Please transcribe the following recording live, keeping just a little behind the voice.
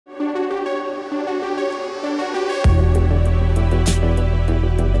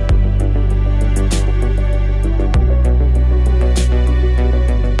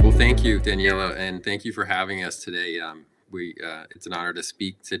Daniela, and thank you for having us today. It's an honor to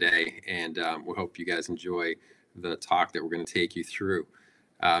speak today, and we hope you guys enjoy the talk that we're going to take you through.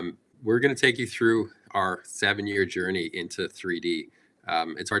 We're going to take you through our 7-year journey into 3D.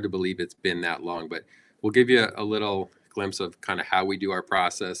 It's hard to believe it's been that long, but we'll give you a little glimpse of kind of how we do our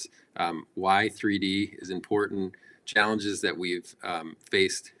process, why 3D is important, challenges that we've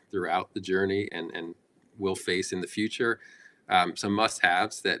faced throughout the journey and will face in the future, some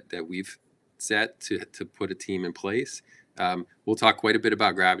must-haves that we've set to put a team in place. We'll talk quite a bit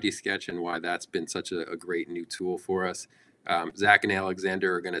about Gravity Sketch and why that's been such a great new tool for us. Zach and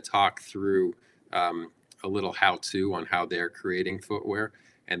Alexander are going to talk through a little how-to on how they're creating footwear,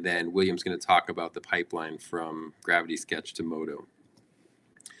 and then William's going to talk about the pipeline from Gravity Sketch to Modo.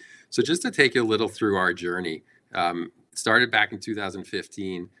 So just to take you a little through our journey, started back in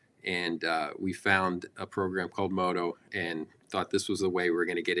 2015, and we found a program called Modo and thought this was the way we were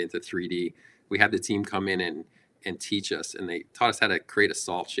going to get into 3D. We had the team come in and teach us, and they taught us how to create a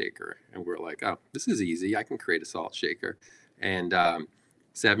salt shaker. And we're like, oh, this is easy. I can create a salt shaker. And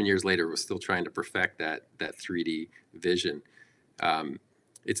 7 years later, we're still trying to perfect that 3D vision.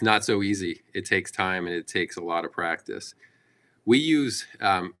 It's not so easy. It takes time and it takes a lot of practice. We use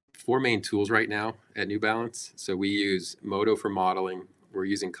 4 main tools right now at New Balance. So we use Modo for modeling. We're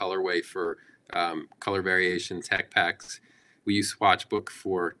using Colorway for color variation, tech packs. We use Swatchbook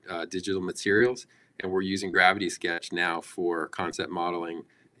for digital materials, and we're using Gravity Sketch now for concept modeling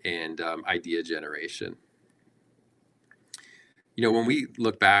and idea generation. You know, when we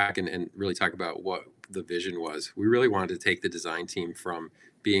look back and really talk about what the vision was, we really wanted to take the design team from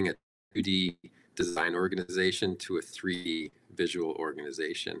being a 2D design organization to a 3D visual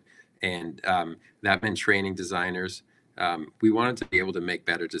organization. And that meant training designers. We wanted to be able to make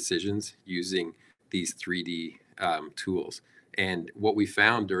better decisions using these 3D tools. And what we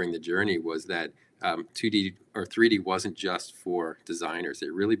found during the journey was that 2D or 3D wasn't just for designers.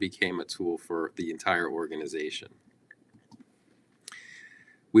 It really became a tool for the entire organization.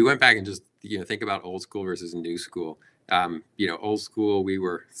 We went back and just, think about old school versus new school. Old school, we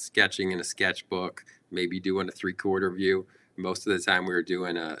were sketching in a sketchbook, maybe doing a 3/4 view. Most of the time we were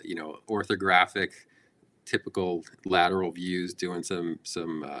doing a, orthographic, typical lateral views, doing some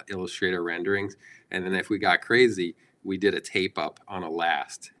Illustrator renderings. And then if we got crazy, we did a tape up on a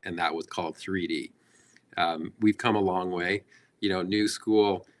last, and that was called 3D. We've come a long way. New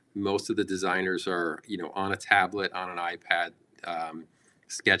school, most of the designers are, on a tablet, on an iPad,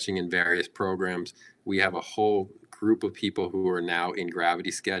 sketching in various programs. We have a whole group of people who are now in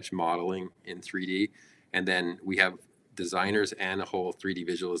Gravity Sketch modeling in 3D. And then we have designers and a whole 3D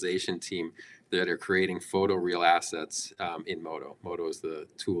visualization team that are creating photoreal assets in Modo. Modo is the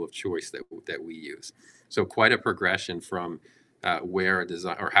tool of choice that we use. So quite a progression from where a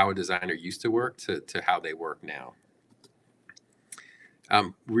design or how a designer used to work to how they work now.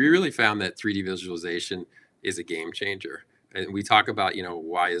 We really found that 3D visualization is a game changer. And we talk about,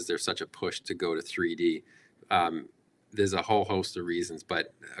 why is there such a push to go to 3D? There's a whole host of reasons,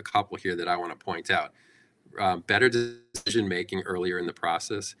 but a couple here that I want to point out. Better decision making earlier in the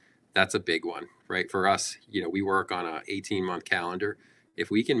process, that's a big one, right? For us, we work on an 18-month calendar. If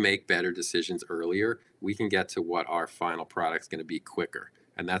we can make better decisions earlier, we can get to what our final product's going to be quicker,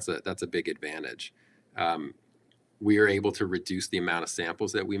 and that's a big advantage. We are able to reduce the amount of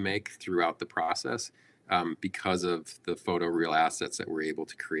samples that we make throughout the process because of the photoreal assets that we're able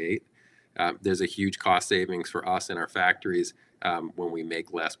to create. There's a huge cost savings for us in our factories when we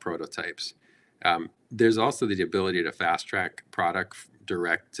make less prototypes. There's also the ability to fast track product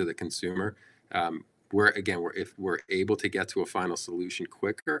direct to the consumer. If we're able to get to a final solution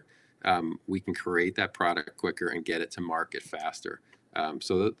quicker, we can create that product quicker and get it to market faster.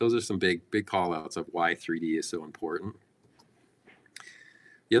 So those are some big call outs of why 3D is so important.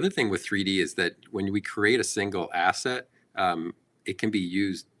 The other thing with 3D is that when we create a single asset, it can be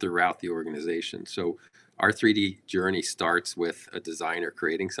used throughout the organization. So our 3D journey starts with a designer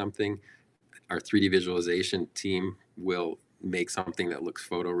creating something. Our 3D visualization team will make something that looks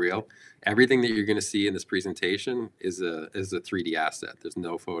photoreal. Everything that you're going to see in this presentation is a 3D asset. There's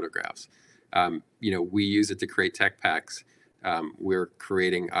no photographs. We use it to create tech packs. We're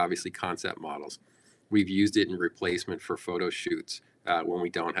creating, obviously, concept models. We've used it in replacement for photo shoots when we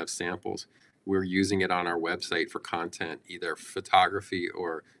don't have samples. We're using it on our website for content, either photography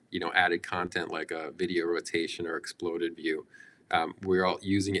or added content like a video rotation or exploded view. We're all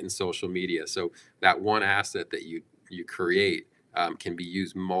using it in social media. So that one asset that you create can be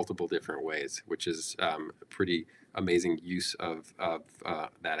used multiple different ways, which is a pretty amazing use of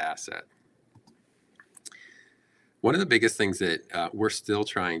that asset. One of the biggest things that we're still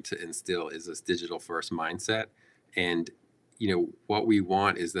trying to instill is this digital first mindset. And, what we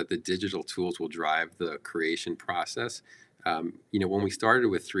want is that the digital tools will drive the creation process. When we started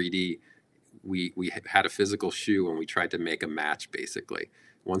with 3D, we had a physical shoe and we tried to make a match basically.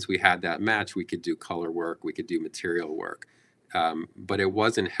 Once we had that match, we could do color work, we could do material work. But it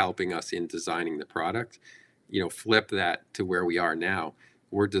wasn't helping us in designing the product. Flip that to where we are now.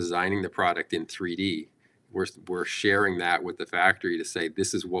 We're designing the product in 3D. We're sharing that with the factory to say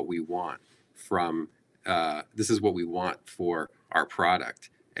this is what we want from this is what we want for our product,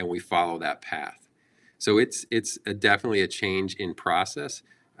 and we follow that path. So it's definitely a change in process.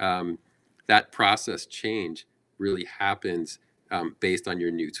 That process change really happens based on your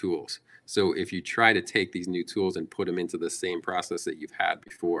new tools. So if you try to take these new tools and put them into the same process that you've had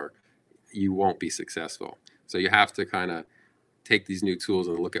before, you won't be successful. So you have to kind of take these new tools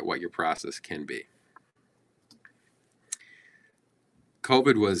and look at what your process can be.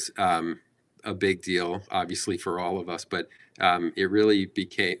 COVID was a big deal, obviously, for all of us, but it really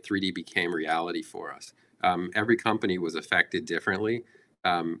 3D became reality for us. Every company was affected differently.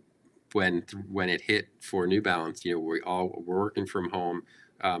 When it hit for New Balance, we all were working from home.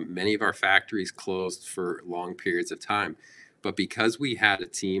 Many of our factories closed for long periods of time, but because we had a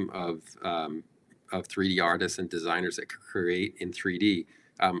team of 3D artists and designers that could create in 3D,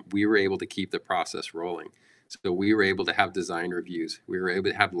 we were able to keep the process rolling. So we were able to have design reviews. We were able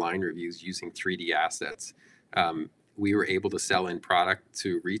to have line reviews using 3D assets. We were able to sell in product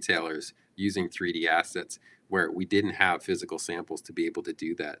to retailers using 3D assets where we didn't have physical samples to be able to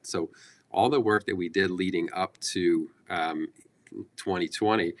do that. So all the work that we did leading up to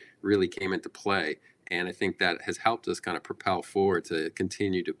 2020 really came into play. And I think that has helped us kind of propel forward to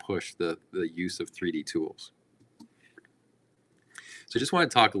continue to push the use of 3D tools. So I just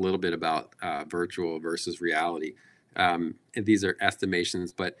want to talk a little bit about virtual versus reality. And these are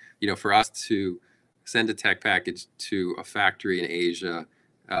estimations, but for us to send a tech package to a factory in Asia,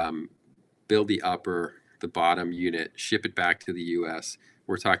 build the bottom unit, ship it back to the US,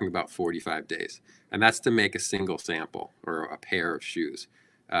 we're talking about 45 days. And that's to make a single sample or a pair of shoes.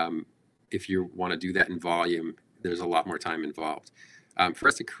 If you want to do that in volume, there's a lot more time involved. For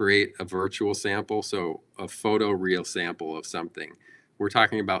us to create a virtual sample, so a photoreal sample of something, we're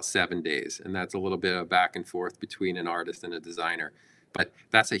talking about 7 days, and that's a little bit of back and forth between an artist and a designer. But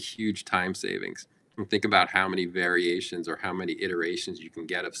that's a huge time savings. And think about how many variations or how many iterations you can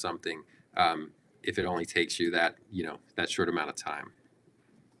get of something if it only takes you that short amount of time.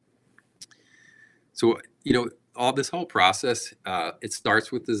 So all this whole process, it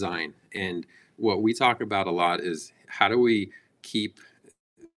starts with design, and what we talk about a lot is how do we keep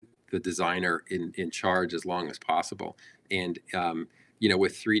the designer in charge as long as possible. And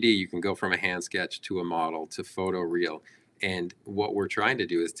with 3D, you can go from a hand sketch to a model to photoreal. And what we're trying to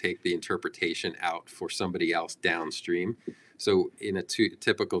do is take the interpretation out for somebody else downstream. So in a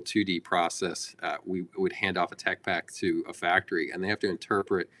typical 2D process, we would hand off a tech pack to a factory, and they have to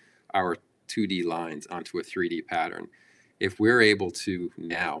interpret our 2D lines onto a 3D pattern. If we're able to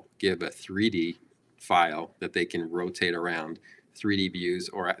now give a 3D file that they can rotate around 3D views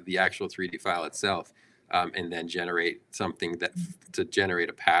or the actual 3D file itself, and then generate something to generate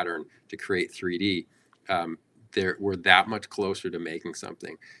a pattern to create 3D, we're that much closer to making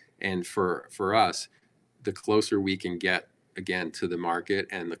something. And for us, the closer we can get again to the market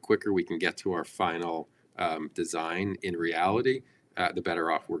and the quicker we can get to our final design in reality, the better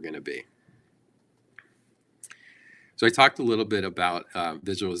off we're going to be. So I talked a little bit about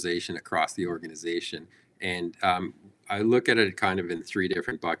visualization across the organization, and I look at it kind of in 3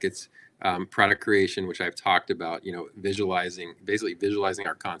 different buckets. Product creation, which I've talked about, basically visualizing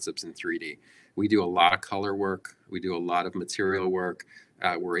our concepts in 3D. We do a lot of color work. We do a lot of material work.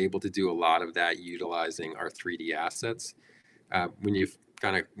 We're able to do a lot of that utilizing our 3D assets. When you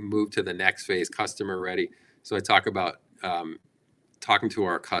kind of move to the next phase, customer ready. So I talk about talking to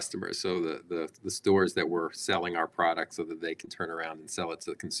our customers, so the stores that we're selling our product so that they can turn around and sell it to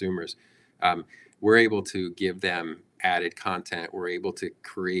the consumers. We're able to give them added content. We're able to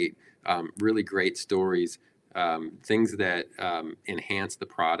create really great stories, things that enhance the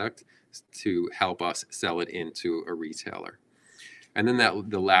product to help us sell it into a retailer. And then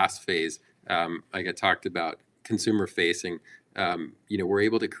the last phase, like I talked about, consumer facing. We're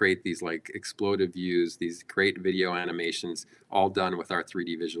able to create these like explosive views, these great video animations, all done with our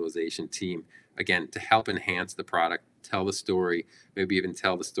 3D visualization team, again, to help enhance the product, tell the story, maybe even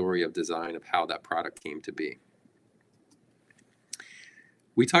tell the story of design of how that product came to be.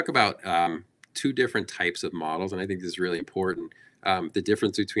 We talk about 2 different types of models, and I think this is really important. The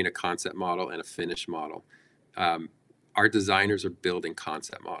difference between a concept model and a finished model. our designers are building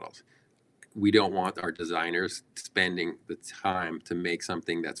concept models. We don't want our designers spending the time to make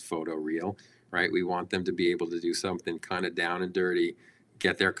something that's photoreal, right? We want them to be able to do something kind of down and dirty,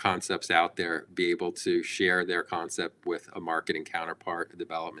 get their concepts out there, be able to share their concept with a marketing counterpart, a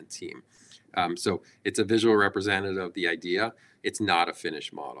development team. So it's a visual representative of the idea. It's not a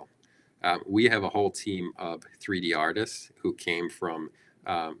finished model. We have a whole team of 3D artists who came from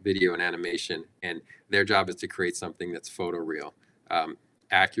video and animation, and their job is to create something that's photoreal.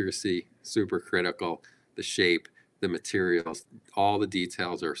 Accuracy, super critical. The shape, the materials, all the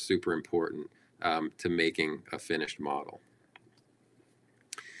details are super important to making a finished model.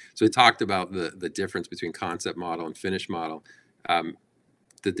 So we talked about the difference between concept model and finished model,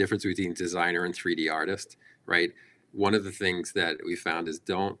 the difference between designer and 3D artist, right? One of the things that we found is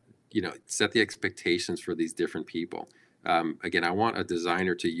don't, set the expectations for these different people. Again, I want a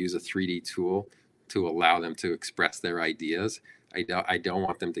designer to use a 3D tool to allow them to express their ideas. I don't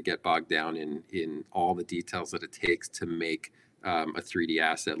want them to get bogged down in all the details that it takes to make a 3D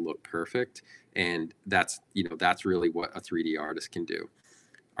asset look perfect. And that's really what a 3D artist can do.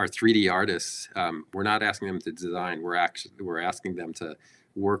 Our 3D artists, we're not asking them to design. We're asking them to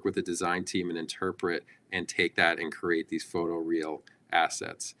work with the design team and interpret and take that and create these photoreal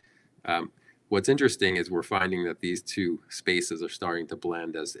assets. What's interesting is we're finding that these two spaces are starting to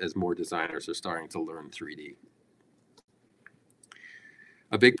blend as more designers are starting to learn 3D.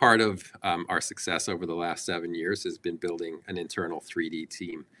 A big part of our success over the last 7 years has been building an internal 3D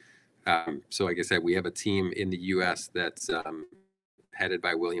team. So like I said, we have a team in the US that's headed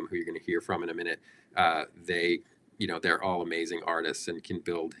by William, who you're going to hear from in a minute. They're all amazing artists and can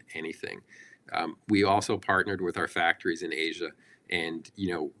build anything. We also partnered with our factories in Asia, and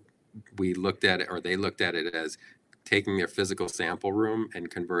we looked at it, or they looked at it as taking their physical sample room and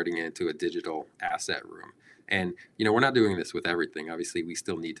converting it into a digital asset room. And we're not doing this with everything. Obviously, we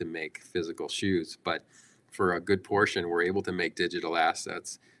still need to make physical shoes, but for a good portion, we're able to make digital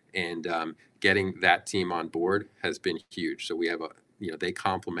assets. And getting that team on board has been huge. So we have they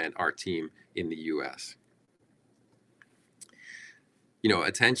complement our team in the US.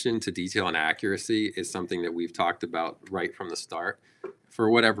 Attention to detail and accuracy is something that we've talked about right from the start. For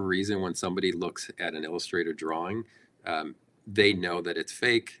whatever reason, when somebody looks at an Illustrator drawing, they know that it's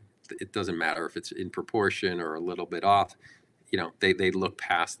fake. It doesn't matter if it's in proportion or a little bit off. They look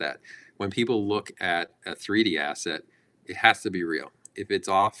past that. When people look at a 3D asset, it has to be real. If it's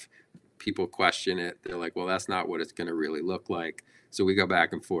off, people question it. They're like, well, that's not what it's going to really look like. So we go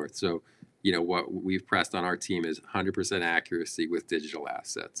back and forth. So what we've pressed on our team is 100% accuracy with digital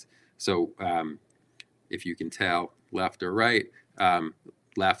assets. So if you can tell left or right,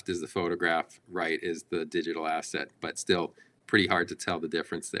 left is the photograph, right is the digital asset, but still pretty hard to tell the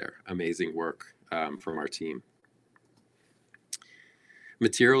difference there. Amazing work from our team.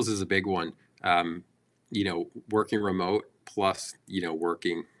 Materials is a big one. Working remote plus,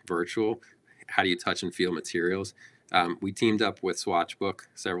 working virtual. How do you touch and feel materials? We teamed up with Swatchbook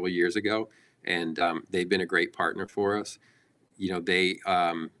several years ago, and they've been a great partner for us. They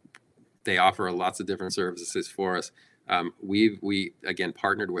offer lots of different services for us. We again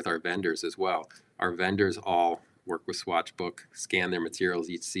partnered with our vendors as well. Our vendors all work with Swatchbook, scan their materials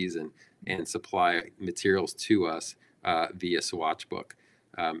each season, and supply materials to us via Swatchbook.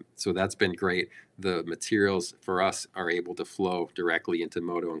 So that's been great. The materials for us are able to flow directly into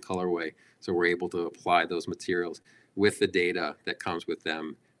Modo and Colorway, so we're able to apply those materials with the data that comes with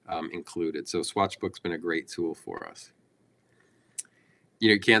them included. So Swatchbook's been a great tool for us.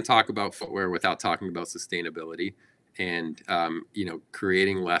 You can't talk about footwear without talking about sustainability, and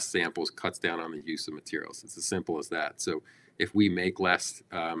creating less samples cuts down on the use of materials. It's as simple as that. So if we make less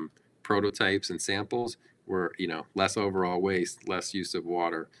prototypes and samples, we're less overall waste, less use of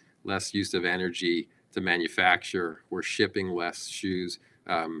water, less use of energy to manufacture. We're shipping less shoes.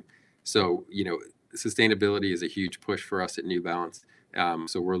 So sustainability is a huge push for us at New Balance.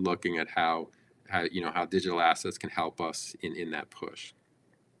 So we're looking at how digital assets can help us in that push.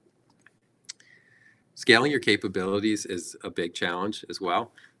 Scaling your capabilities is a big challenge as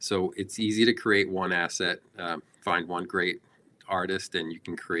well. So it's easy to create one asset, find one great artist, and you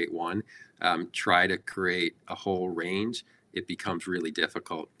can create one. Try to create a whole range, it becomes really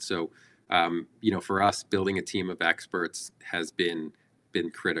difficult. So, for us, building a team of experts has been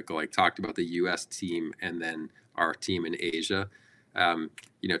critical. I talked about the US team and then our team in Asia.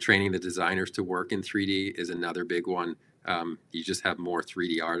 Training the designers to work in 3D is another big one. You just have more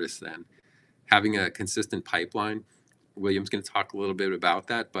 3D artists then. Having a consistent pipeline, William's going to talk a little bit about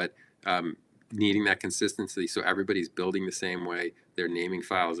that, but needing that consistency so everybody's building the same way, their naming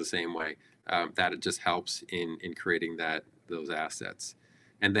files the same way. that it just helps in creating those assets.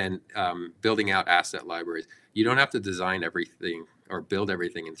 And then building out asset libraries. You don't have to design everything or build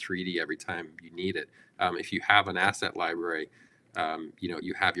everything in 3D every time you need it. If you have an asset library,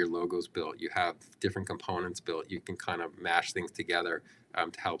 you have your logos built, you have different components built, you can kind of mash things together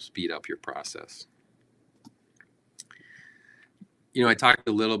to help speed up your process. I talked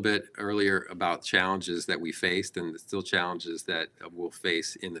a little bit earlier about challenges that we faced and still challenges that we'll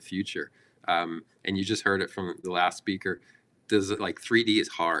face in the future. And you just heard it from the last speaker. 3D is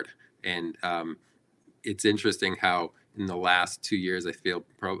hard. And it's interesting how in the last 2 years, I feel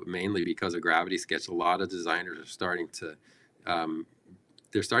mainly because of Gravity Sketch, a lot of designers are starting to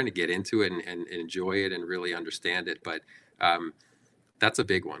get into it and enjoy it and really understand it. But that's a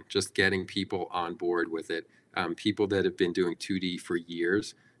big one, just getting people on board with it. People that have been doing 2D for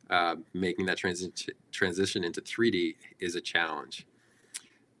years, making that transition into 3D is a challenge.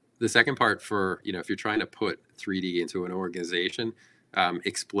 The second part if you're trying to put 3D into an organization,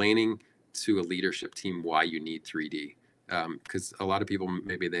 explaining to a leadership team why you need 3D. Because a lot of people,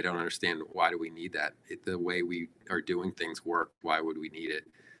 maybe they don't understand, why do we need that? The way we are doing things work, why would we need it?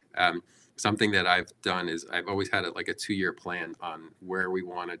 Something that I've done is I've always had a 2-year plan on where we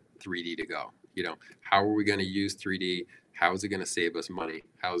wanted 3D to go. How are we going to use 3D? How is it going to save us money?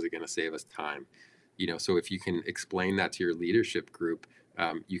 How is it going to save us time? So if you can explain that to your leadership group,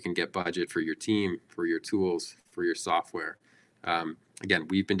 you can get budget for your team, for your tools, for your software. Again,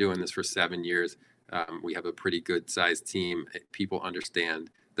 we've been doing this for 7 years. We have a pretty good sized team. People understand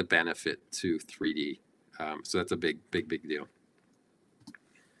the benefit to 3D. So that's a big deal.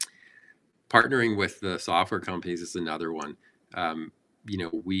 Partnering with the software companies is another one.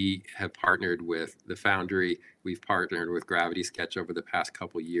 We have partnered with the Foundry. We've partnered with Gravity Sketch over the past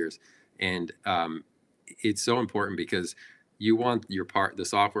couple of years. And it's so important because you want the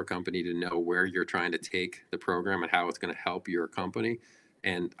software company to know where you're trying to take the program and how it's going to help your company.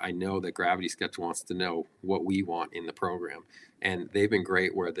 And I know that Gravity Sketch wants to know what we want in the program. And they've been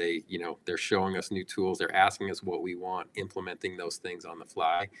great where they're showing us new tools. They're asking us what we want, implementing those things on the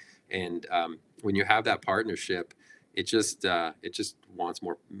fly. And when you have that partnership, it just wants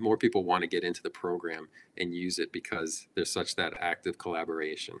more people want to get into the program and use it because there's such that active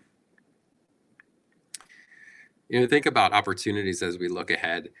collaboration. Think about opportunities as we look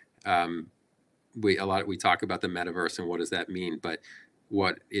ahead. We talk about the metaverse and what does that mean, but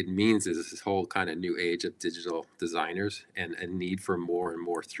what it means is this whole kind of new age of digital designers and a need for more and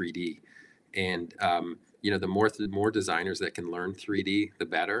more 3D. And the more designers that can learn 3D, the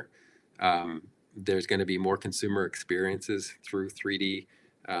better. There's going to be more consumer experiences through 3D.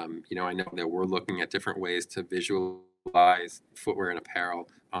 I know that we're looking at different ways to visualize footwear and apparel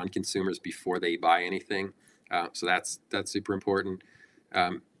on consumers before they buy anything. So that's super important.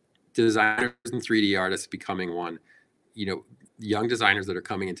 Designers and 3D artists becoming one. Young designers that are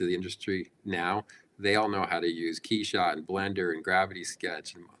coming into the industry now, they all know how to use Keyshot and Blender and Gravity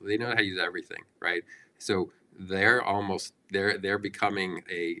Sketch, and they know how to use everything, right? So they're becoming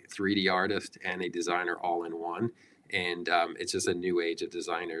a 3D artist and a designer all in one, and it's just a new age of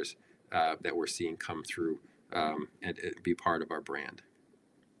designers that we're seeing come through and be part of our brand.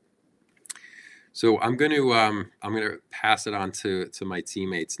 So I'm going to pass it on to my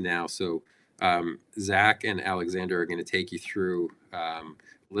teammates now. So Zach and Alexander are going to take you through a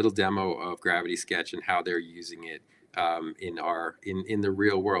little demo of Gravity Sketch and how they're using it in the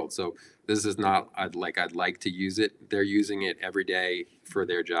real world. So this is not I'd like to use it. They're using it every day for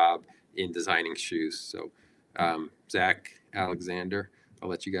their job in designing shoes. So Zach, Alexander, I'll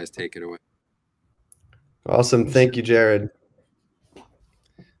let you guys take it away. Awesome. Thank you, Jared.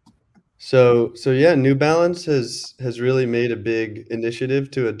 So yeah, New Balance has really made a big initiative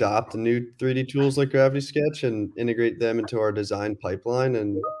to adopt new 3D tools like Gravity Sketch and integrate them into our design pipeline,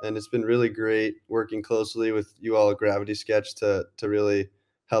 and it's been really great working closely with you all at Gravity Sketch to really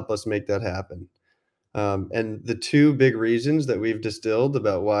help us make that happen. And the two big reasons that we've distilled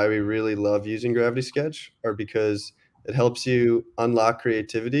about why we really love using Gravity Sketch are because it helps you unlock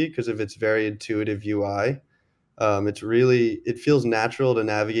creativity because of its very intuitive UI. It feels natural to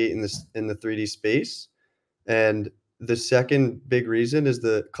navigate in the 3D space. And the second big reason is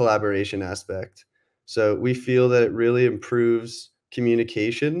the collaboration aspect. So we feel that it really improves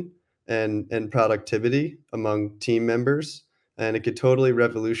communication and productivity among team members. And it could totally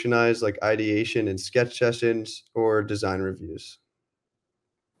revolutionize ideation in sketch sessions or design reviews.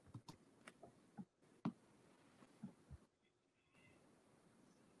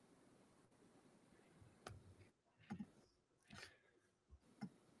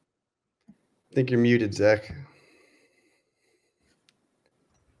 I think you're muted, Zach.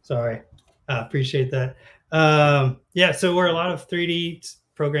 Sorry. Appreciate that. Yeah, so where a lot of 3D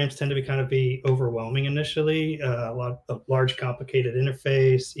programs tend to be overwhelming initially, a lot of large, complicated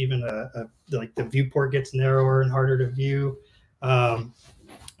interface, even like the viewport gets narrower and harder to view. Um,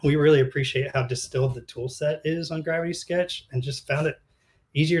 we really appreciate how distilled the tool set is on Gravity Sketch, and just found it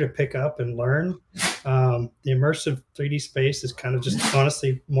easier to pick up and learn. The immersive 3D space is kind of just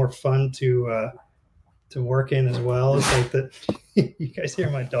honestly more fun to work in as well. It's like that. You guys hear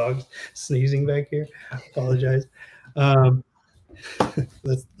my dog sneezing back here? Apologize. Um,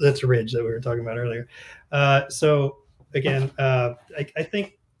 that's Ridge that we were talking about earlier. So again, I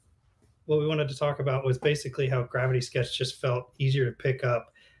think what we wanted to talk about was basically how Gravity Sketch just felt easier to pick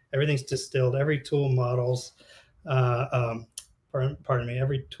up. Everything's distilled. Every tool models. Pardon me.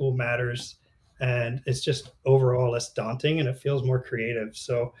 Every tool matters, and it's just overall less daunting, and it feels more creative.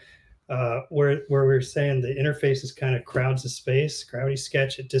 So where we are saying the interface is kind of crowds the space, Gravity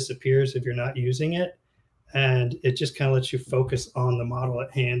Sketch, it disappears if you're not using it. And it just kind of lets you focus on the model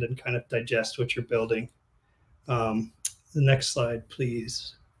at hand and kind of digest what you're building. The next slide,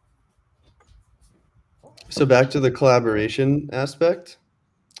 please. So back to the collaboration aspect,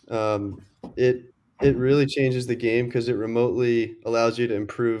 it it really changes the game because it remotely allows you to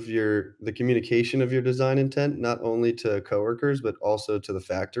improve the communication of your design intent, not only to coworkers, but also to the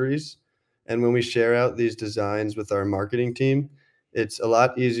factories. And when we share out these designs with our marketing team, it's a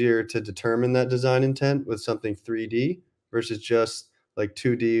lot easier to determine that design intent with something 3D versus just like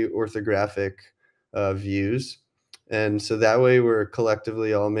 2D orthographic views. And so that way we're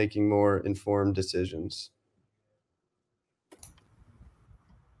collectively all making more informed decisions.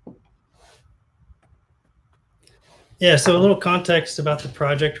 Yeah, so a little context about the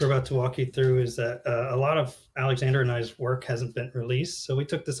project we're about to walk you through is that a lot of Alexander and I's work hasn't been released. So we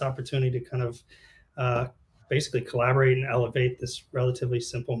took this opportunity to kind of basically collaborate and elevate this relatively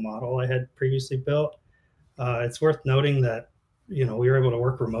simple model I had previously built. It's worth noting that, we were able to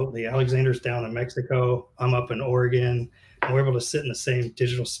work remotely. Alexander's down in Mexico, I'm up in Oregon, and we're able to sit in the same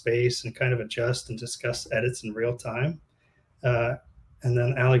digital space and kind of adjust and discuss edits in real time. Uh, and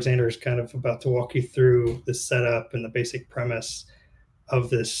then Alexander is kind of about to walk you through the setup and the basic premise of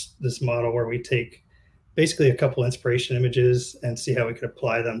this model, where we take basically a couple inspiration images and see how we could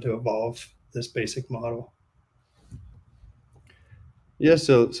apply them to evolve this basic model. Yeah,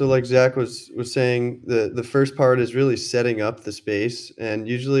 so like Zach was saying, the first part is really setting up the space, and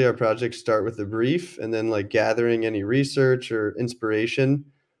usually our projects start with a brief, and then like gathering any research or inspiration,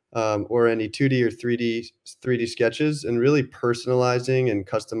 or any 2D or 3D sketches, and really personalizing and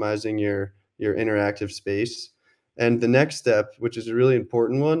customizing your interactive space. And the next step, which is a really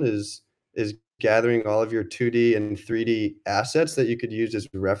important one, is gathering all of your 2D and 3D assets that you could use as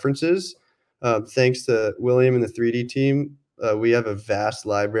references. Thanks to William and the 3D team, we have a vast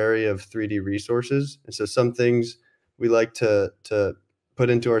library of 3D resources. And so some things we like to put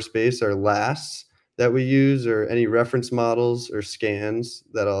into our space are lasts that we use, or any reference models or scans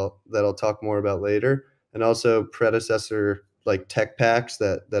that I'll talk more about later, and also predecessor like tech packs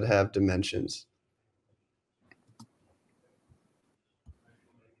that have dimensions.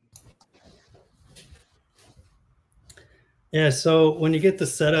 Yeah, so when you get the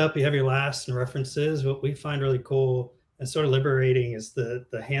setup, you have your lasts and references. What we find really cool and sort of liberating is the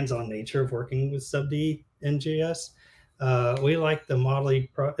hands-on nature of working with SubD in JS. We like the modeling.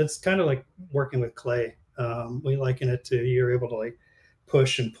 It's kind of like working with clay. We liken it to you're able to like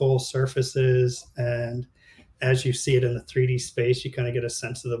push and pull surfaces, and as you see it in the 3D space, you kind of get a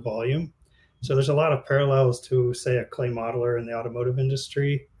sense of the volume. So there's a lot of parallels to, say, a clay modeler in the automotive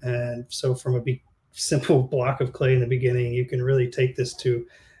industry. And so from a simple block of clay in the beginning, you can really take this to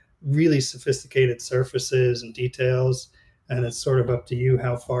really sophisticated surfaces and details. And it's sort of up to you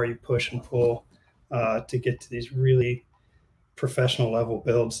how far you push and pull to get to these really professional level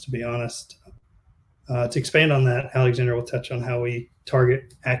builds, to be honest. To expand on that, Alexander will touch on how we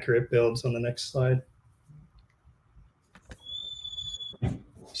target accurate builds on the next slide.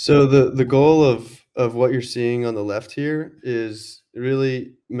 So the goal of what you're seeing on the left here is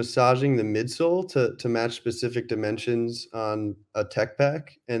really massaging the midsole to match specific dimensions on a tech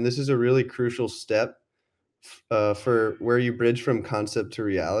pack. And this is a really crucial step for where you bridge from concept to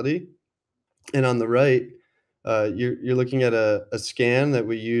reality. And on the right, you're looking at a scan that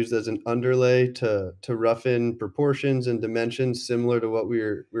we used as an underlay to rough in proportions and dimensions similar to what we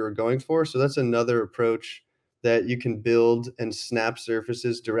were going for. So that's another approach that you can build and snap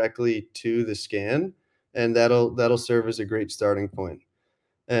surfaces directly to the scan, and that'll serve as a great starting point.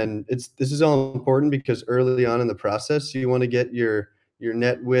 And this is all important because early on in the process, you want to get your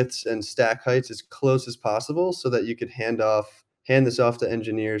net widths and stack heights as close as possible so that you could hand off hand this off to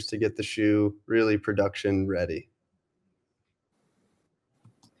engineers to get the shoe really production ready.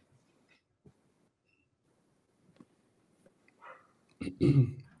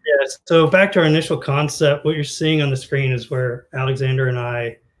 Yeah, so back to our initial concept, what you're seeing on the screen is where Alexander and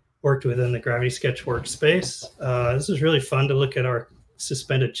I worked within the Gravity Sketch workspace. This is really fun to look at our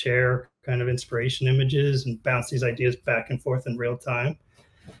suspended chair kind of inspiration images and bounce these ideas back and forth in real time.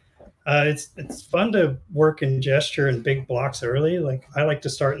 It's fun to work in gesture and big blocks early. Like I like to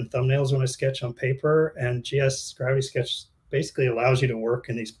start in thumbnails when I sketch on paper, and GS Gravity Sketch basically allows you to work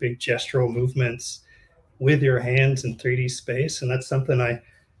in these big gestural movements with your hands in 3D space, and that's something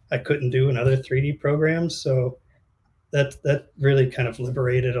I couldn't do in other 3D programs. So that really kind of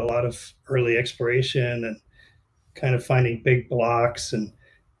liberated a lot of early exploration and kind of finding big blocks and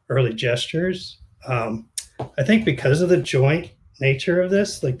early gestures. I think because of the joint nature of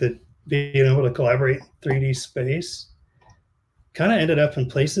this, like the being able to collaborate in 3D space, kind of ended up in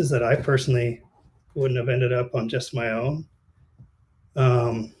places that I personally wouldn't have ended up on just my own.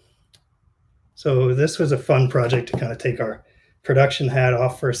 So this was a fun project to kind of take our production hat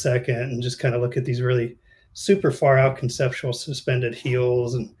off for a second and just kind of look at these really super far out conceptual suspended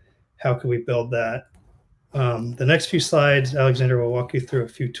heels and how could we build that. The next few slides, Alexander will walk you through a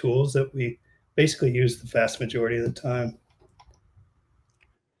few tools that we basically use the vast majority of the time.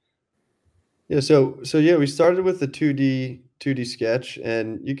 Yeah, so yeah, we started with the 2D sketch,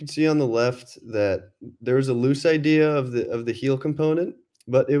 and you can see on the left that there was a loose idea of the heel component,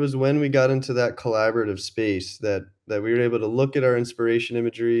 but it was when we got into that collaborative space that we were able to look at our inspiration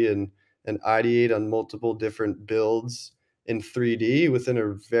imagery and ideate on multiple different builds in 3D within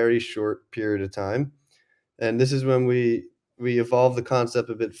a very short period of time. And this is when we evolved the concept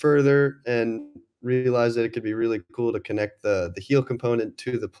a bit further and realized that it could be really cool to connect the heel component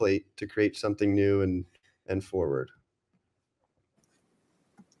to the plate to create something new and forward.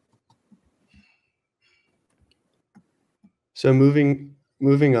 So moving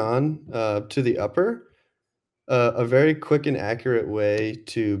on to the upper, a very quick and accurate way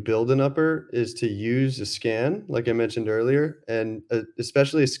to build an upper is to use a scan, like I mentioned earlier, and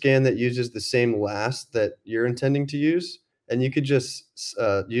especially a scan that uses the same last that you're intending to use. And you could just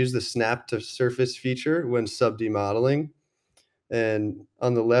use the snap to surface feature when sub-D modeling. And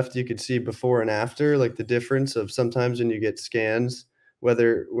on the left, you could see before and after, like the difference of sometimes when you get scans,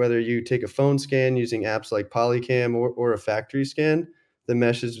 whether you take a phone scan using apps like Polycam or a factory scan, the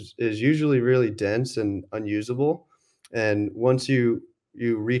mesh is usually really dense and unusable. And once you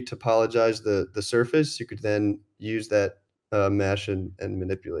retopologize the surface, you could then use that mesh and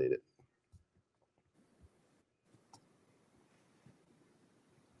manipulate it.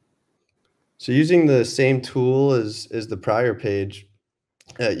 So using the same tool as the prior page,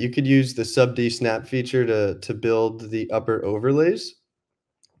 you could use the sub-D snap feature to build the upper overlays.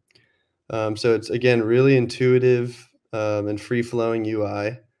 So it's, again, really intuitive and free-flowing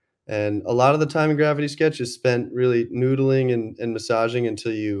UI. And a lot of the time in Gravity Sketch is spent really noodling and massaging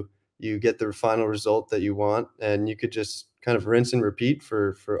until you get the final result that you want. And you could just kind of rinse and repeat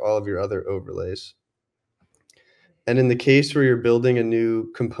for all of your other overlays. And in the case where you're building a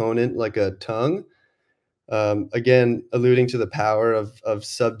new component like a tongue, again, alluding to the power of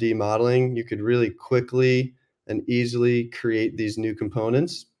sub-D modeling, you could really quickly and easily create these new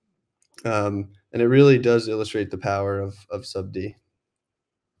components. And it really does illustrate the power of sub-D.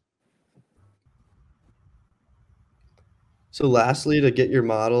 So lastly, to get your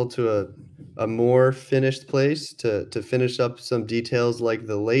model to a more finished place, to finish up some details like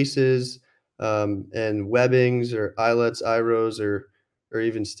the laces and webbings or eyelets, eye rows, or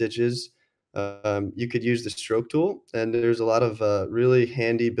even stitches, you could use the stroke tool. And there's a lot of really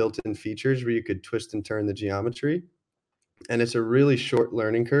handy built-in features where you could twist and turn the geometry. And it's a really short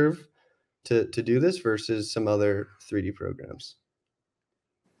learning curve to do this versus some other 3D programs.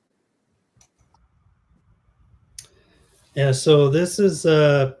 Yeah, so this is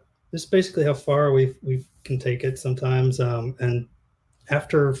basically how far we can take it sometimes. And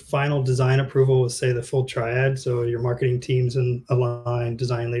after final design approval with, say, the full triad, so your marketing teams and align,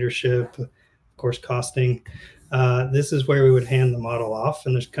 design leadership, of course, costing, this is where we would hand the model off.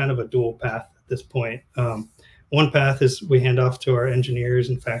 And there's kind of a dual path at this point. One path is we hand off to our engineers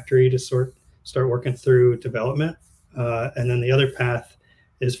and factory to start working through development. And then the other path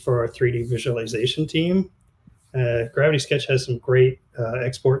is for our 3D visualization team. Gravity Sketch has some great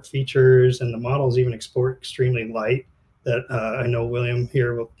export features, and the models even export extremely light that I know William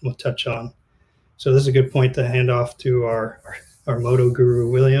here will touch on. So this is a good point to hand off to our modo guru,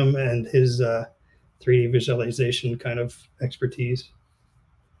 William, and his 3D visualization kind of expertise.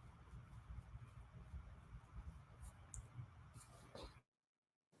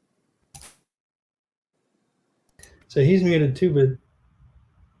 So he's muted too, but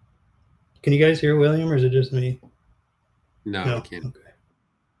can you guys hear William, or is it just me? No, we can't. Okay.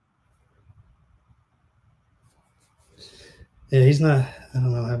 Yeah, he's not. I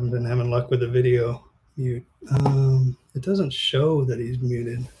don't know. I haven't been having luck with the video mute. It doesn't show that he's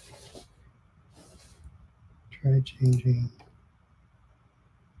muted. Try changing.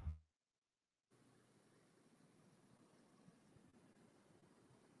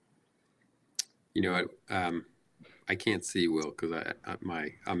 You know what? I can't see Will because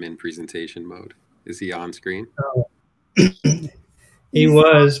I'm in presentation mode. Is he on screen? Oh. He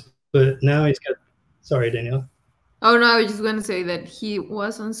was, but now he's got. Sorry, Daniel. Oh no, I was just going to say that he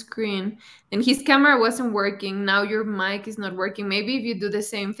was on screen and his camera wasn't working. Now your mic is not working. Maybe if you do the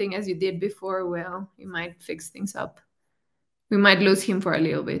same thing as you did before, well, you might fix things up. We might lose him for a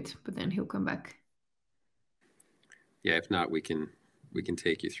little bit, but then he'll come back. Yeah, if not, we can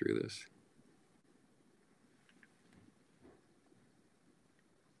take you through this.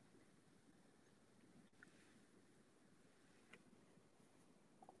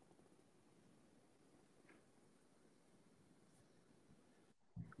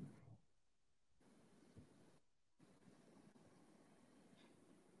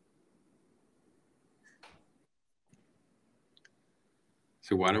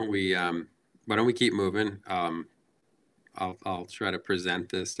 So why don't we keep moving? I'll try to present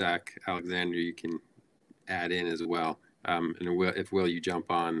this, Zach. Alexander, you can add in as well. And if Will, you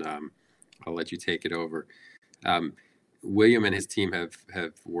jump on, I'll let you take it over. William and his team have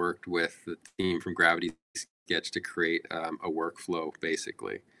worked with the team from Gravity Sketch to create a workflow,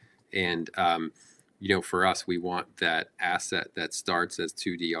 basically. And you know, for us, we want that asset that starts as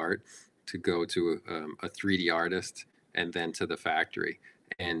 2D art to go to a 3D artist and then to the factory.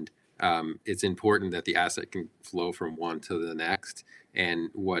 And it's important that the asset can flow from one to the next. And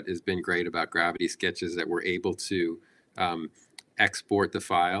what has been great about Gravity Sketch is that we're able to export the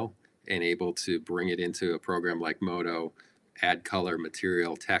file and able to bring it into a program like Modo, add color,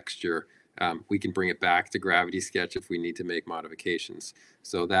 material, texture. We can bring it back to Gravity Sketch if we need to make modifications.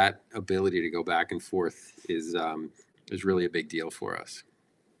 So that ability to go back and forth is really a big deal for us.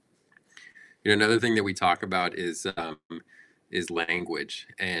 You know, another thing that we talk about is language.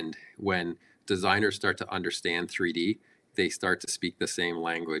 And when designers start to understand 3D, they start to speak the same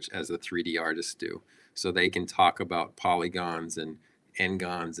language as the 3D artists do. So they can talk about polygons and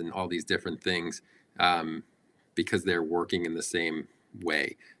n-gons and all these different things because they're working in the same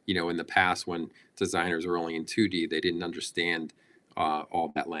way. You know, in the past, when designers were only in 2D, they didn't understand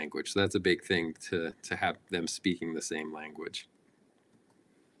all that language. So that's a big thing to have them speaking the same language.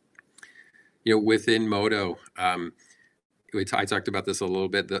 You know, within Modo, I talked about this a little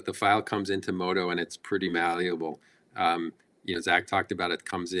bit. The file comes into Modo and it's pretty malleable. You know, Zach talked about it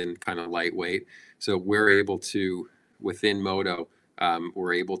comes in kind of lightweight. So we're able to, within Modo,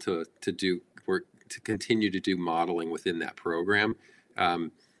 we're able to continue to do modeling within that program.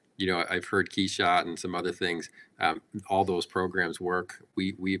 You know, I've heard Keyshot and some other things. All those programs work.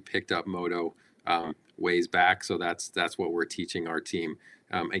 We picked up Modo ways back, so that's what we're teaching our team.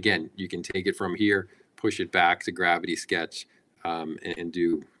 Again, you can take it from here, push it back to Gravity Sketch, and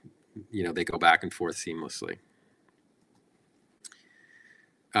do, you know, they go back and forth seamlessly.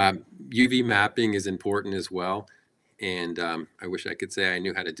 UV mapping is important as well. And I wish I could say I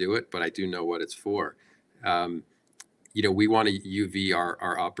knew how to do it, but I do know what it's for. You know, we want to UV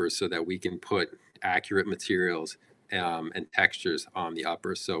our uppers so that we can put accurate materials and textures on the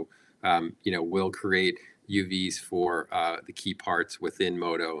uppers. So, you know, we'll create UVs for the key parts within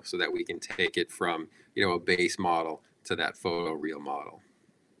Modo so that we can take it from, you know, a base model to that photoreal model.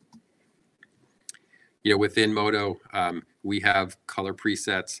 You know, within Modo, we have color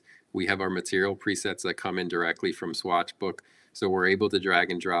presets. We have our material presets that come in directly from Swatchbook. So we're able to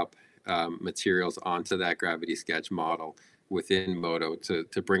drag and drop materials onto that Gravity Sketch model within Modo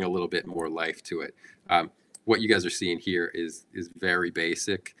to bring a little bit more life to it. What you guys are seeing here is very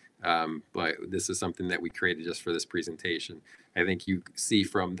basic, but this is something that we created just for this presentation. I think you see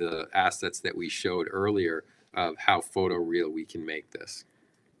from the assets that we showed earlier of how photoreal we can make this.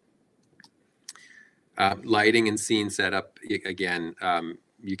 Lighting and scene setup, again,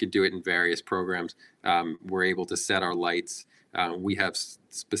 you can do it in various programs. We're able to set our lights. We have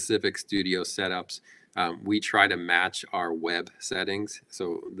specific studio setups. We try to match our web settings.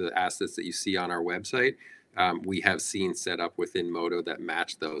 So the assets that you see on our website, we have scenes set up within Modo that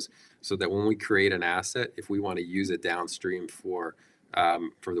match those, so that when we create an asset, if we want to use it downstream for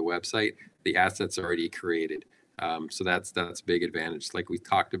the website, the asset's already created. So that's a big advantage. Like we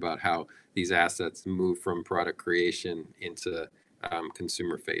talked about how these assets move from product creation into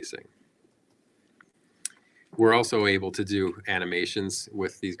consumer facing. we're also able to do animations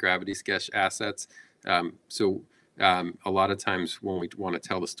with these Gravity Sketch assets. A lot of times when we want to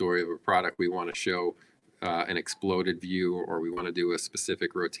tell the story of a product, we want to show an exploded view, or we want to do a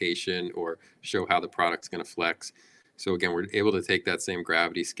specific rotation or show how the product's going to flex. So again, we're able to take that same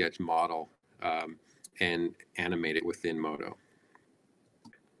Gravity Sketch model and animate it within Modo.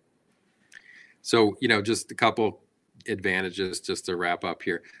 So, just a couple advantages just to wrap up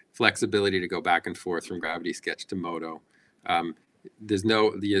here. Flexibility to go back and forth from Gravity Sketch to Modo. There's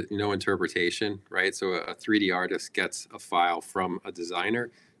no interpretation, right? So a 3D artist gets a file from a designer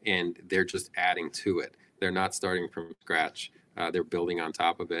and they're just adding to it. They're not starting from scratch. They're building on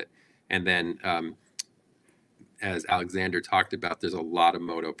top of it. And then as Alexander talked about, there's a lot of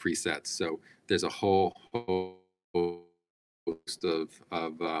Modo presets. So there's a whole host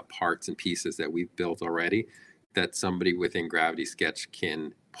of parts and pieces that we've built already that somebody within Gravity Sketch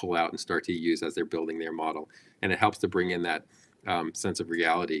can pull out and start to use as they're building their model. And it helps to bring in that sense of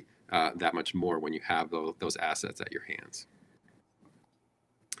reality that much more when you have those assets at your hands.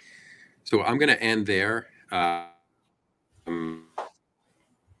 So I'm going to end there.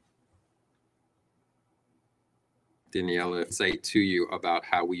 Daniela, say to you about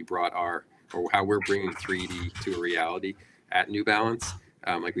how we brought how we're bringing 3D to a reality at New Balance.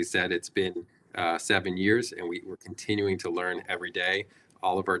 Like we said, it's been 7 years, and we're continuing to learn every day.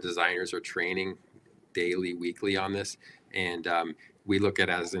 All of our designers are training daily, weekly on this, and we look at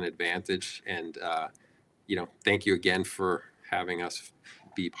it as an advantage. And thank you again for having us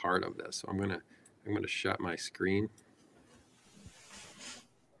be part of this. So I'm gonna shut my screen.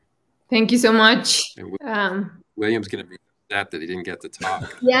 Thank you so much. William's gonna be upset that he didn't get to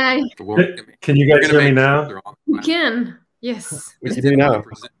talk. Yeah. Can you guys hear me now? We can. Yes. We can hear you now.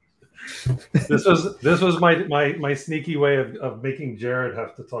 This was my sneaky way of making Jared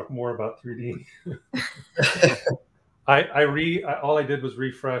have to talk more about 3D. All I did was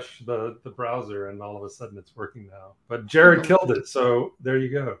refresh the browser, and all of a sudden it's working now. But Jared killed it, so there you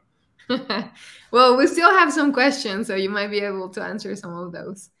go. Well, we still have some questions, so you might be able to answer some of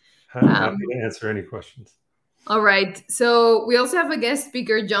those. Happy to answer any questions. All right. So we also have a guest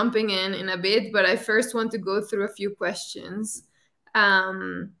speaker jumping in a bit, but I first want to go through a few questions.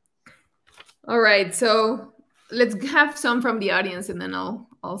 All right. So let's have some from the audience, and then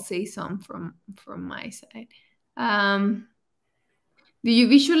I'll say some from my side. Do you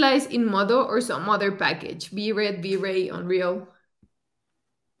visualize in Modo or some other package? VRED, V-Ray, Unreal?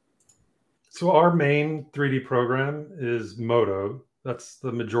 So our main 3D program is Modo. That's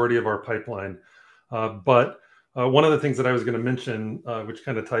the majority of our pipeline. But one of the things that I was going to mention, which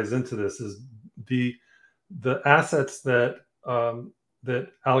kind of ties into this, is the assets that that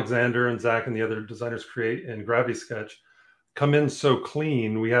Alexander and Zach and the other designers create in Gravity Sketch come in so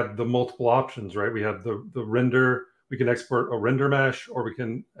clean. We have the multiple options, right? We have the render. We can export a render mesh, or we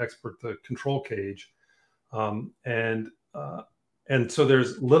can export the control cage, and so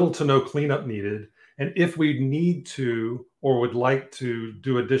there's little to no cleanup needed. And if we need to or would like to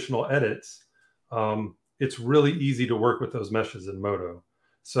do additional edits, it's really easy to work with those meshes in Modo.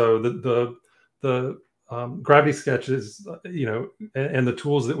 So the Gravity Sketch is, and the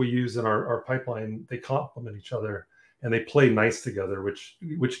tools that we use in our pipeline, they complement each other and they play nice together,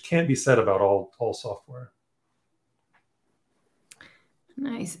 which can't be said about all software.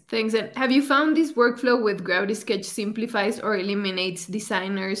 Nice, thanks. And have you found this workflow with Gravity Sketch simplifies or eliminates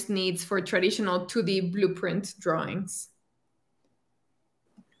designers' needs for traditional 2D blueprint drawings?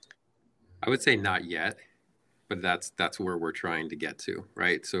 I would say not yet, but that's where we're trying to get to,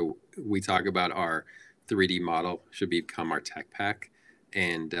 right? So we talk about our 3D model should become our tech pack,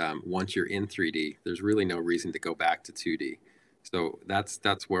 and once you're in 3D, there's really no reason to go back to 2D. So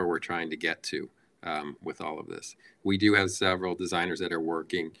that's where we're trying to get to. With all of this, we do have several designers that are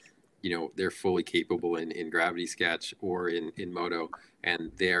working, they're fully capable in Gravity Sketch or in Modo,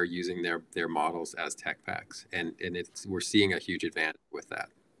 and they are using their models as tech packs, and we're seeing a huge advantage with that.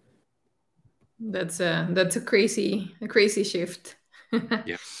 That's a crazy shift.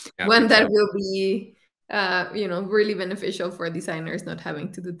 Yeah, One that will be really beneficial for designers not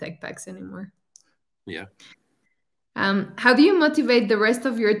having to do tech packs anymore. Yeah. How do you motivate the rest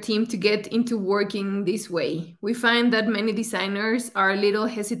of your team to get into working this way? We find that many designers are a little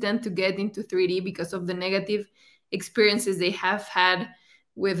hesitant to get into 3D because of the negative experiences they have had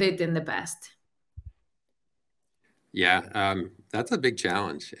with it in the past. Yeah, that's a big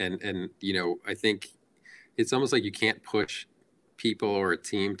challenge. And I think it's almost like you can't push people or a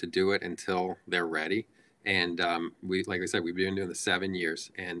team to do it until they're ready. And like I said, we've been doing this 7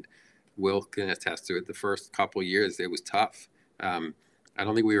 years, and Will can attest to it. The first couple of years, it was tough. I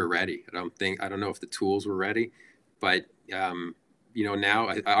don't think we were ready. I don't know if the tools were ready, but now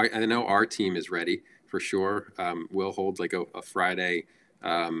I know our team is ready for sure. Will holds like a Friday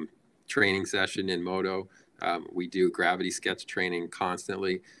training session in Modo. We do gravity sketch training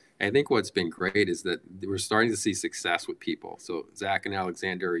constantly. And I think what's been great is that we're starting to see success with people. So Zach and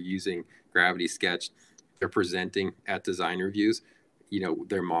Alexander are using gravity sketch. They're presenting at design reviews,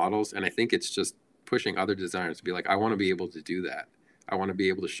 their models. And I think it's just pushing other designers to be like, I want to be able to do that. I want to be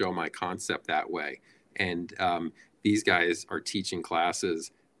able to show my concept that way. And these guys are teaching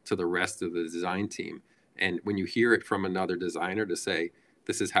classes to the rest of the design team. And when you hear it from another designer to say,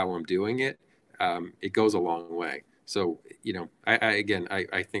 this is how I'm doing it, it goes a long way. So, I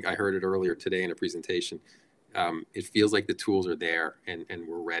think I heard it earlier today in a presentation. It feels like the tools are there and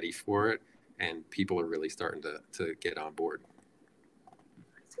we're ready for it. And people are really starting to get on board.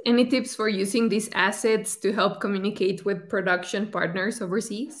 Any tips for using these assets to help communicate with production partners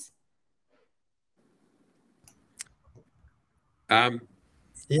overseas?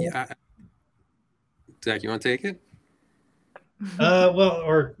 Yeah. Zach, you want to take it? Well,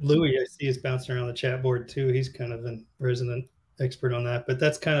 or Louis, I see is bouncing around the chat board too. He's kind of a resident expert on that, but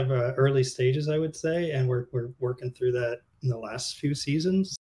that's kind of early stages, I would say, and we're working through that in the last few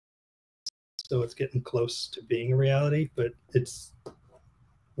seasons. So it's getting close to being a reality, but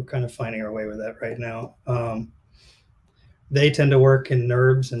we're kind of finding our way with that right now. They tend to work in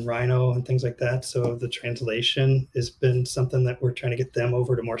NURBS and Rhino and things like that. So the translation has been something that we're trying to get them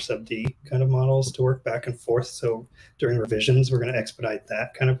over to more sub-D kind of models to work back and forth. So during revisions, we're going to expedite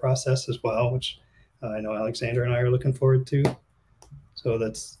that kind of process as well, which I know Alexander and I are looking forward to. So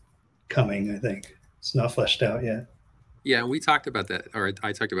that's coming, I think. It's not fleshed out yet. Yeah, we talked about that, or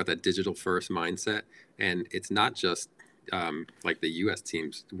I talked about that digital first mindset. And it's not just like the US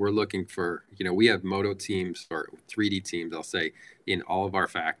teams. We're looking for, we have Modo teams or 3D teams, I'll say, in all of our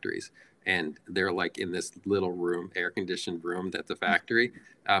factories. And they're like in this little room, air-conditioned room that's a factory.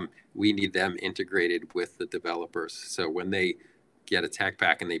 We need them integrated with the developers. So when they get a tech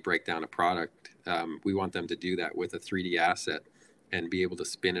pack and they break down a product, we want them to do that with a 3D asset and be able to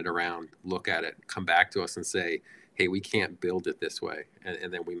spin it around, look at it, come back to us and say, hey, we can't build it this way.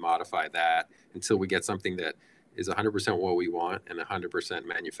 And then we modify that until we get something that is 100% what we want and 100%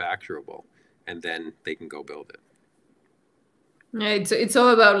 manufacturable, and then they can go build it. Yeah, it's all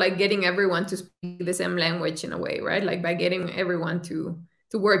about like getting everyone to speak the same language in a way, right? Like by getting everyone to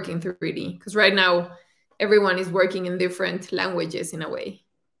work in 3D, because right now everyone is working in different languages in a way.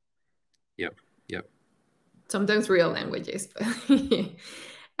 Yep. Sometimes real languages, but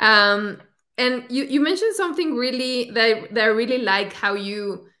and you mentioned something really that I really like how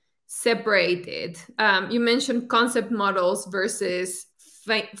you separated. You mentioned concept models versus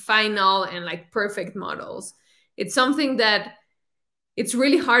final and like perfect models. It's something that it's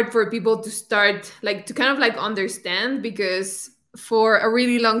really hard for people to start like to kind of like understand, because for a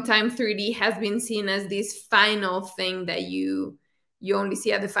really long time 3D has been seen as this final thing that you only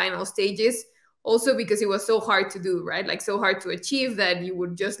see at the final stages, also because it was so hard to do, right? Like so hard to achieve that you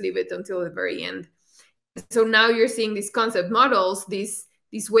would just leave it until the very end. So now you're seeing these concept models, these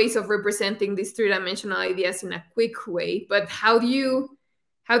ways of representing these three-dimensional ideas in a quick way. But how do you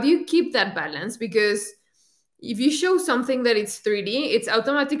keep that balance? Because if you show something that it's 3D, it's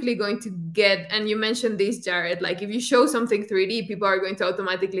automatically going to get, and you mentioned this, Jared, like if you show something 3D, people are going to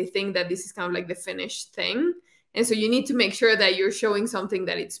automatically think that this is kind of like the finished thing. And so you need to make sure that you're showing something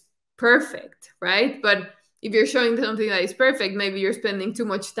that it's perfect, right? But if you're showing something that is perfect, maybe you're spending too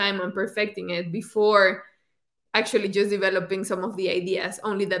much time on perfecting it before actually just developing some of the ideas,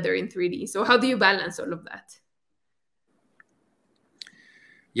 only that they're in 3D. So how do you balance all of that?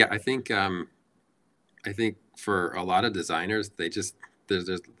 Yeah, I think for a lot of designers, they just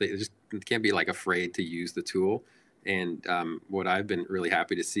can't be like afraid to use the tool. And what I've been really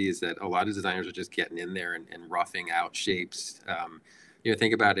happy to see is that a lot of designers are just getting in there and roughing out shapes.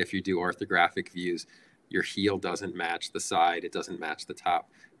 Think about if you do orthographic views, your heel doesn't match the side, it doesn't match the top.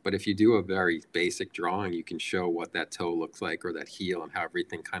 But if you do a very basic drawing, you can show what that toe looks like or that heel and how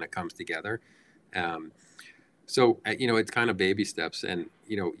everything kind of comes together. So it's kind of baby steps. And,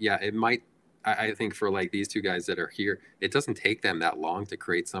 it might, I think for like these two guys that are here, it doesn't take them that long to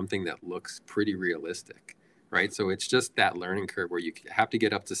create something that looks pretty realistic, right? So it's just that learning curve where you have to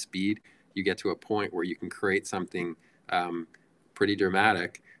get up to speed. You get to a point where you can create something pretty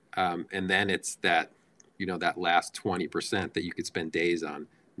dramatic. And then it's that, that last 20% that you could spend days on,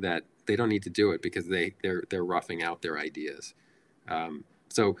 that they don't need to do it because they're roughing out their ideas.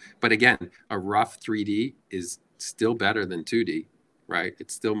 But again, a rough 3D is still better than 2D, right?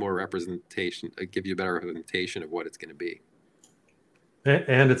 It's still more representation. It gives you a better representation of what it's going to be.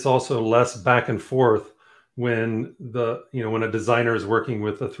 And it's also less back and forth when when a designer is working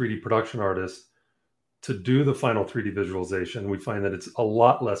with a 3D production artist to do the final 3D visualization. We find that it's a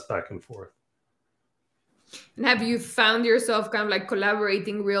lot less back and forth. And have you found yourself kind of like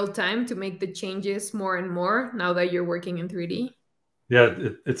collaborating real time to make the changes more and more now that you're working in 3D? Yeah,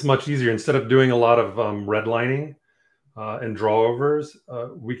 it's much easier. Instead of doing a lot of redlining and drawovers,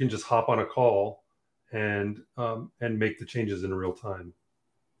 we can just hop on a call and make the changes in real time.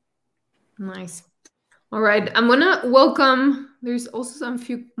 Nice. All right, I'm gonna welcome. There's also some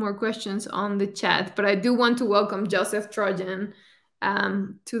few more questions on the chat, but I do want to welcome Joseph Trojan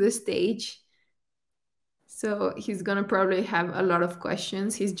to the stage. So he's gonna probably have a lot of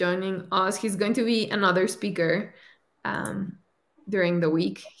questions. He's joining us. He's going to be another speaker during the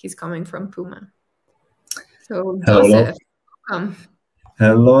week. He's coming from Puma. So Joseph, welcome.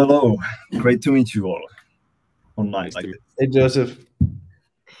 Hello. Great to meet you all online. Nice like to this. Hey, Joseph.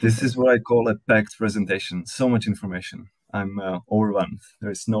 This is what I call a packed presentation. So much information. I'm overwhelmed.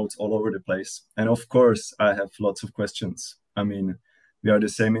 There's notes all over the place. And of course, I have lots of questions. I mean, we are the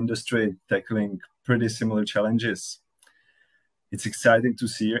same industry, tackling pretty similar challenges. It's exciting to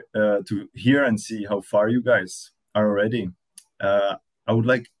see, to hear and see how far you guys are already. I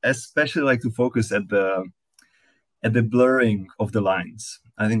would especially like to focus at the blurring of the lines.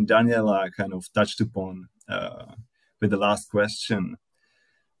 I think Daniela kind of touched upon with the last question.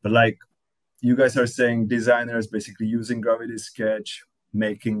 But like you guys are saying, designers basically using Gravity Sketch,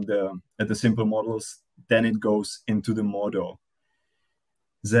 making the simple models, then it goes into the modo.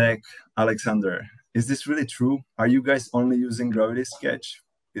 Zach, Alexander, is this really true? Are you guys only using Gravity Sketch?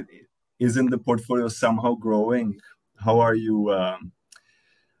 Isn't the portfolio somehow growing? How are you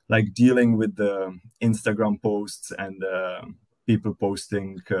dealing with the Instagram posts and people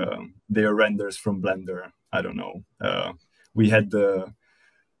posting their renders from Blender? I don't know. We had the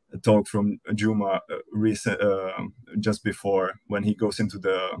talk from Juma just before when he goes into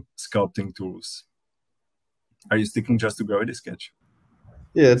the sculpting tools. Are you sticking just to Gravity Sketch?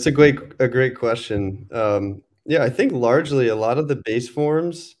 Yeah, it's a great question. Yeah, I think largely a lot of the base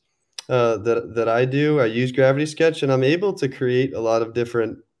forms that I do, I use Gravity Sketch, and I'm able to create a lot of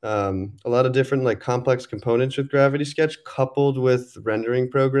different like complex components with Gravity Sketch, coupled with rendering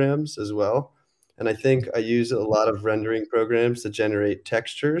programs as well. And I think I use a lot of rendering programs to generate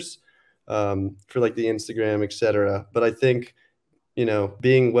textures for like the Instagram, etc. But I think,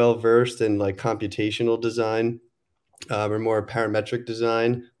 being well versed in like computational design or more parametric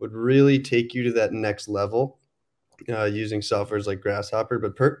design would really take you to that next level using softwares like Grasshopper.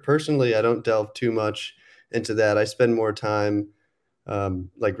 But personally, I don't delve too much into that. I spend more time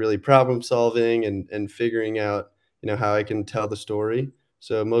like really problem solving and figuring out, how I can tell the story.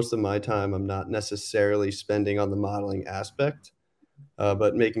 So most of my time, I'm not necessarily spending on the modeling aspect,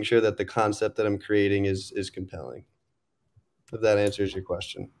 but making sure that the concept that I'm creating is compelling. If that answers your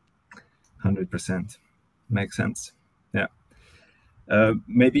question. 100%. Makes sense. Yeah.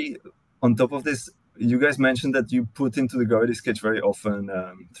 Maybe on top of this, you guys mentioned that you put into the Gravity Sketch very often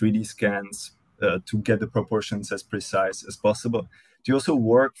 3D scans to get the proportions as precise as possible. Do you also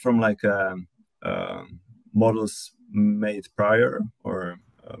work from like models made prior, or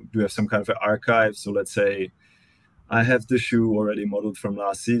do you have some kind of an archive? So let's say I have the shoe already modeled from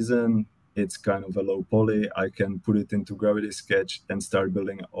last season. It's kind of a low poly. I can put it into Gravity Sketch and start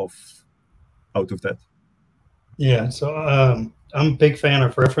building out of that. Yeah, so I'm a big fan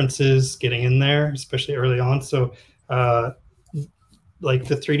of references getting in there, especially early on. So like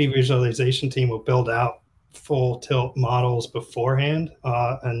the 3D visualization team will build out full tilt models beforehand.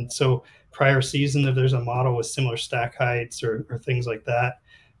 And so prior season, if there's a model with similar stack heights or things like that,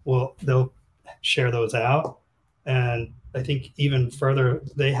 well, they'll share those out. And I think even further,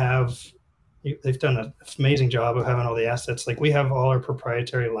 they've done an amazing job of having all the assets. Like we have all our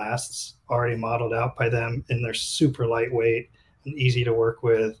proprietary lasts already modeled out by them, and they're super lightweight and easy to work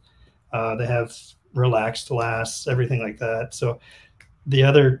with. They have relaxed lasts, everything like that. So the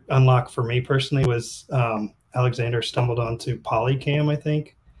other unlock for me personally was Alexander stumbled onto Polycam, I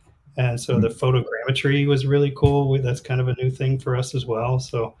think. And so the photogrammetry was really cool. That's kind of a new thing for us as well.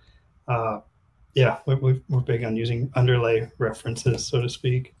 So yeah, we're big on using underlay references, so to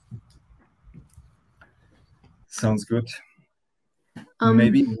speak. Sounds good.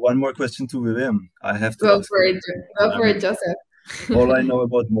 Maybe one more question to William. I have to ask. Go for it, Joseph. All I know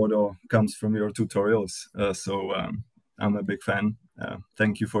about Modo comes from your tutorials, so I'm a big fan.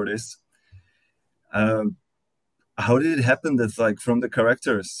 Thank you for this. How did it happen that, like, from the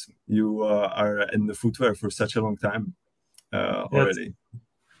characters, you are in the footwear for such a long time already?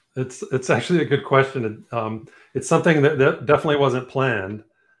 It's actually a good question. It's something that definitely wasn't planned.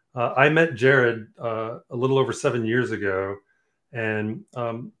 I met Jared a little over 7 years ago, and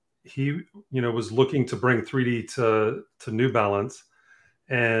he was looking to bring 3D to New Balance,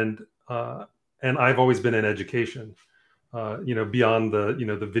 and I've always been in education. Beyond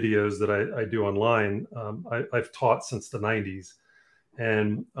the videos that I do online, I've taught since the 90s.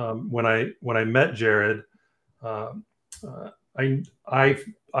 And when I met Jared, uh,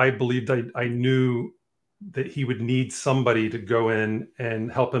 I believed I knew that he would need somebody to go in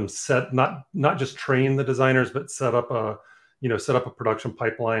and help him not just train the designers, but set up a production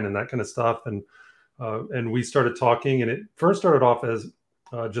pipeline and that kind of stuff. And we started talking, and it first started off as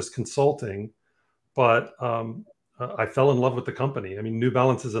just consulting, but I fell in love with the company. I mean, New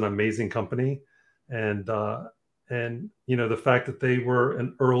Balance is an amazing company, and the fact that they were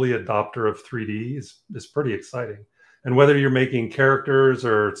an early adopter of 3D is pretty exciting. And whether you're making characters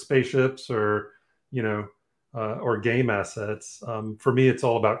or spaceships or or game assets, for me, it's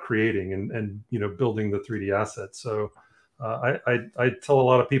all about creating and building the 3D assets. So I tell a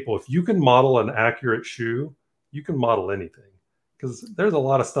lot of people, if you can model an accurate shoe, you can model anything, because there's a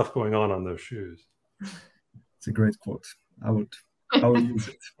lot of stuff going on those shoes. It's a great quote. I will use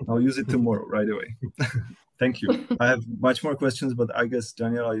it. I'll use it tomorrow right away. Thank you. I have much more questions, but I guess,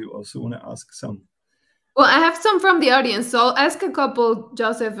 Daniela, you also want to ask some. Well, I have some from the audience, so I'll ask a couple,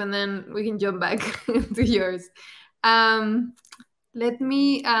 Joseph, and then we can jump back to yours. Let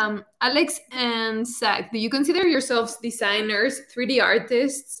me, Alex and Zach, do you consider yourselves designers, 3D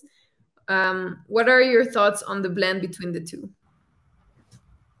artists? What are your thoughts on the blend between the two?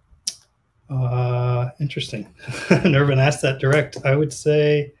 Interesting. I've never been asked that direct. I would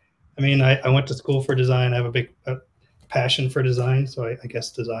say, I mean, I went to school for design. I have a big passion for design, so I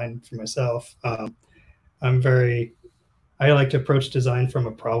guess design for myself. I like to approach design from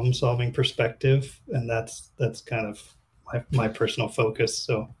a problem-solving perspective, and that's kind of my personal focus.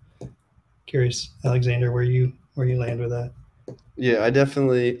 So, curious, Alexander, where you land with that? Yeah,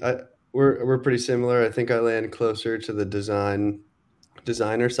 we're pretty similar. I think I land closer to the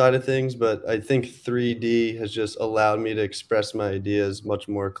designer side of things, but I think 3D has just allowed me to express my ideas much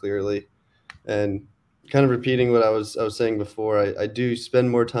more clearly. And kind of repeating what I was saying before, I do spend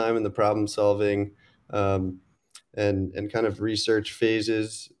more time in the problem solving and kind of research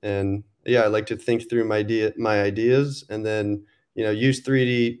phases. And yeah, I like to think through my ideas and then use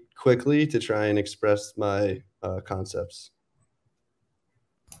 3D quickly to try and express my concepts.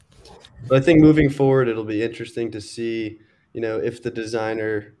 But I think moving forward, it'll be interesting to see if the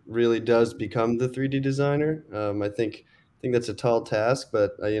designer really does become the 3D designer. I think that's a tall task,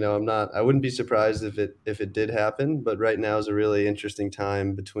 but I wouldn't be surprised if it did happen. But right now is a really interesting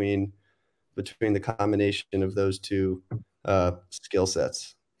time between the combination of those two skill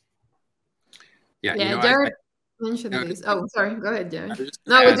sets. Yeah, Jared mentioned this. Oh, sorry. Go ahead, Jared.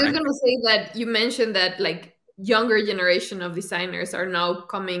 I was just going to say that you mentioned that like younger generation of designers are now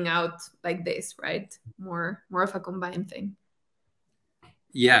coming out like this, right? More of a combined thing.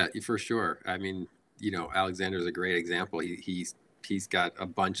 Yeah, for sure. I mean, Alexander's a great example. He's got a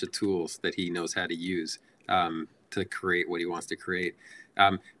bunch of tools that he knows how to use to create what he wants to create.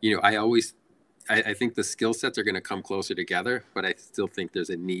 I think the skill sets are going to come closer together, but I still think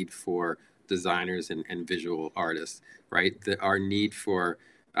there's a need for designers and visual artists, right? Our need for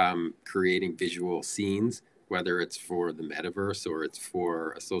creating visual scenes, whether it's for the metaverse or it's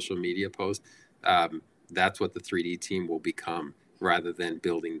for a social media post, that's what the 3D team will become, rather than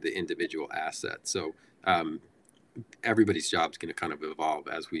building the individual assets. So everybody's job is going to kind of evolve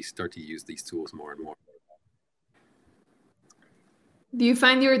as we start to use these tools more and more. Do you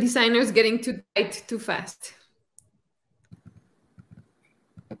find your designers getting too tight too fast?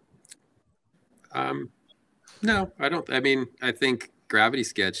 No, I don't. I mean, I think Gravity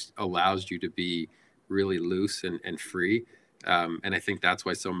Sketch allows you to be really loose and free. And I think that's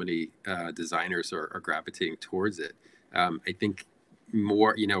why so many designers are gravitating towards it. I think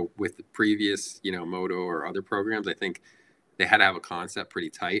more, with the previous, Modo or other programs, I think they had to have a concept pretty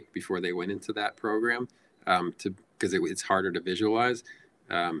tight before they went into that program because it's harder to visualize.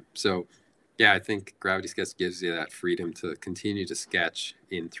 So yeah, I think Gravity Sketch gives you that freedom to continue to sketch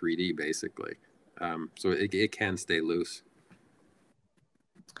in 3D basically. So it can stay loose.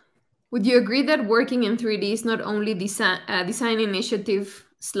 Would you agree that working in 3D is not only design initiative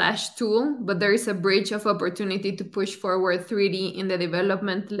 / tool, but there is a bridge of opportunity to push forward 3D in the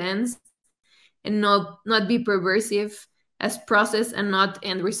development lens and not be pervasive as process and not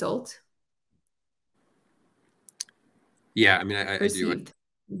end result? Yeah, I mean, I do.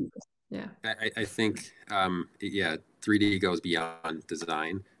 Yeah. I think, 3D goes beyond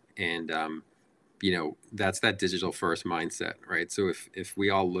design. And you know, that's that digital first mindset, right? So if we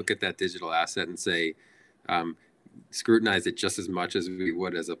all look at that digital asset and say, scrutinize it just as much as we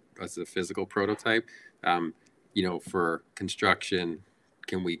would as a physical prototype, you know, for construction,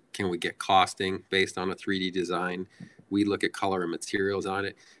 can we get costing based on a 3D design? We look at color and materials on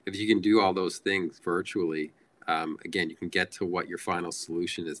it. If you can do all those things virtually, again, you can get to what your final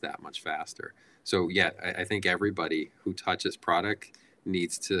solution is that much faster. So yeah, I think everybody who touches product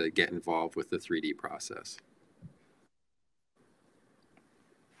needs to get involved with the 3D process.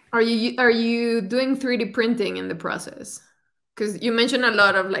 Are you doing 3D printing in the process? Because you mentioned a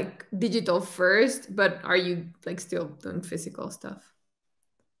lot of like digital first, but are you like still doing physical stuff?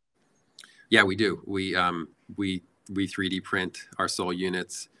 Yeah, we do. We 3D print our sole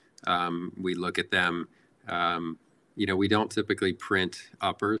units. We look at them. You know, we don't typically print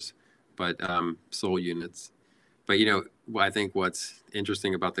uppers, but sole units. But you know, I think what's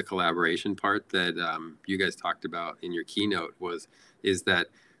interesting about the collaboration part that you guys talked about in your keynote is that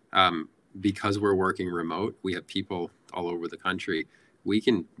because we're working remote, we have people all over the country. We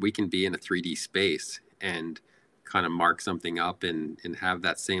can be in a 3D space and kind of mark something up and have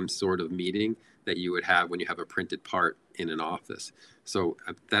that same sort of meeting that you would have when you have a printed part in an office. So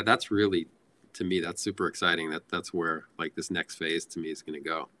that's really, to me, that's super exciting. That's where like this next phase to me is going to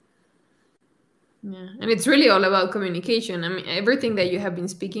go. Yeah, and it's really all about communication. I mean, everything that you have been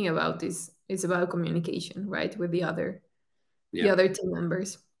speaking about is about communication, right, with the other team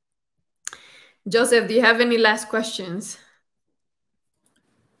members. Joseph, do you have any last questions?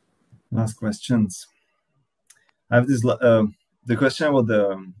 Last questions. I have this. The question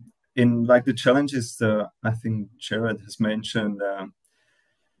about in like the challenges. I think Jared has mentioned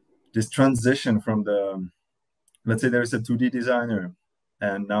this transition from let's say there's a 2D designer,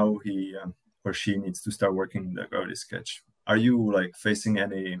 and now he or she needs to start working in the Gravity Sketch. Are you like facing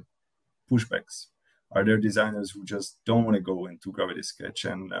any pushbacks? Are there designers who just don't want to go into Gravity Sketch,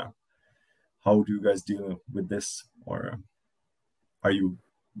 and how do you guys deal with this? Or are you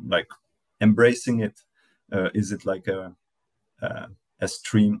like embracing it? Is it like a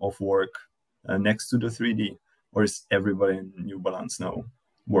stream of work next to the 3D, or is everybody in New Balance now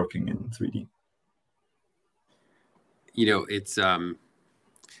working in 3D? You know, it's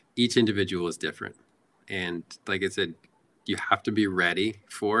each individual is different, and like I said, you have to be ready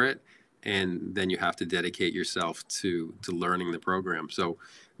for it, and then you have to dedicate yourself to learning the program. So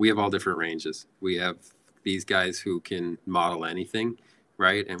we have all different ranges. We have these guys who can model anything,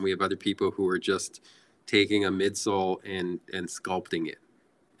 right? And we have other people who are just taking a midsole and sculpting it,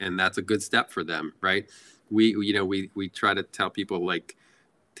 and that's a good step for them, right? We try to tell people, like,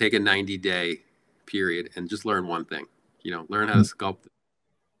 take a 90-day period and just learn one thing. You know, learn how to sculpt,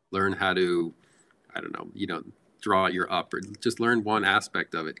 learn how to, I don't know, draw your up, or just learn one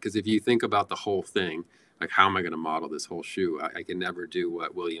aspect of it. Because if you think about the whole thing, like, how am I going to model this whole shoe? I can never do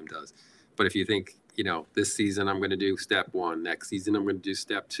what William does. But if you think, this season I'm going to do step 1, next season I'm going to do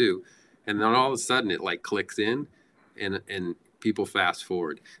step 2, and then all of a sudden it like clicks in, and people fast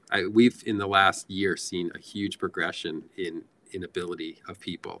forward. We've in the last year seen a huge progression in ability of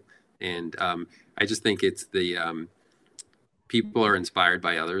people, and I just think it's the people are inspired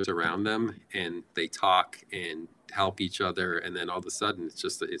by others around them, and they talk and help each other, and then all of a sudden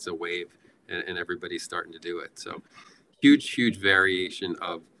it's a wave, and everybody's starting to do it. So huge variation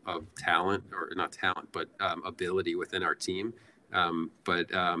of talent, or not talent, but ability within our team.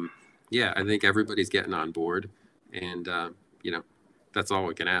 Yeah, I think everybody's getting on board, and that's all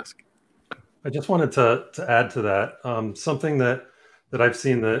we can ask. I just wanted to add to that something that I've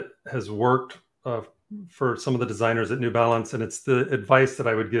seen that has worked for some of the designers at New Balance, and it's the advice that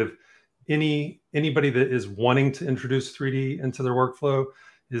I would give anybody that is wanting to introduce 3D into their workflow,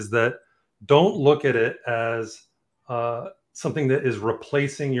 is that don't look at it as something that is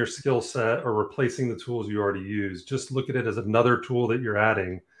replacing your skill set or replacing the tools you already use. Just look at it as another tool that you're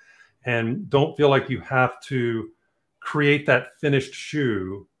adding, and don't feel like you have to create that finished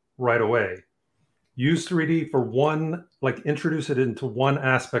shoe right away. Use 3D for introduce it into one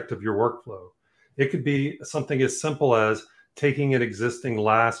aspect of your workflow. It could be something as simple as taking an existing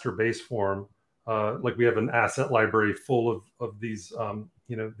last or base form, like we have an asset library full of these,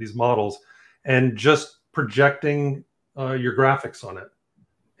 these models, and just projecting your graphics on it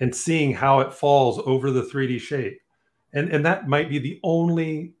and seeing how it falls over the 3D shape. And that might be the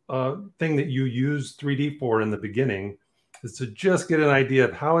only thing that you use 3D for in the beginning, is to just get an idea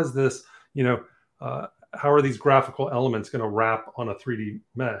of how is this, how are these graphical elements going to wrap on a 3D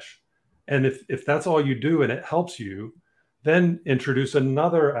mesh? And if that's all you do and it helps you, then introduce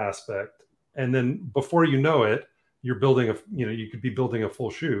another aspect. And then before you know it, you're building you could be building a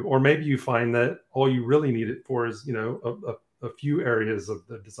full shoe, or maybe you find that all you really need it for is, a few areas of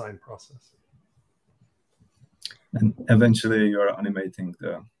the design process. And eventually you're animating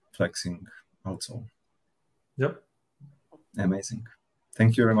the flexing outsole. Yep. Amazing.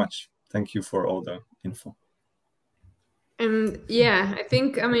 Thank you very much. Thank you for all the info. And yeah, I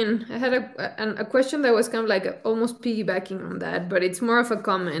think, I mean, I had a question that was kind of like almost piggybacking on that, but it's more of a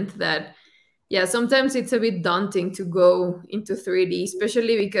comment that, yeah, sometimes it's a bit daunting to go into 3D,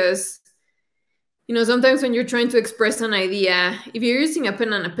 especially because, sometimes when you're trying to express an idea, if you're using a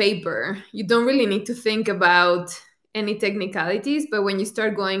pen and a paper, you don't really need to think about any technicalities. But when you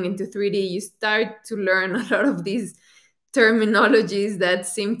start going into 3D, you start to learn a lot of these terminologies that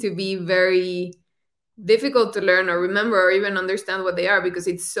seem to be very difficult to learn or remember or even understand what they are, because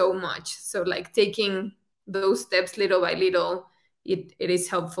it's so much. So like taking those steps little by little, it is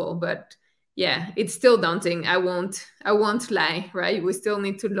helpful. But yeah, it's still daunting. I won't lie, right? We still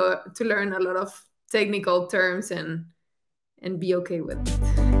need to learn a lot of technical terms and be okay with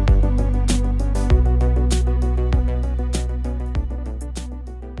it.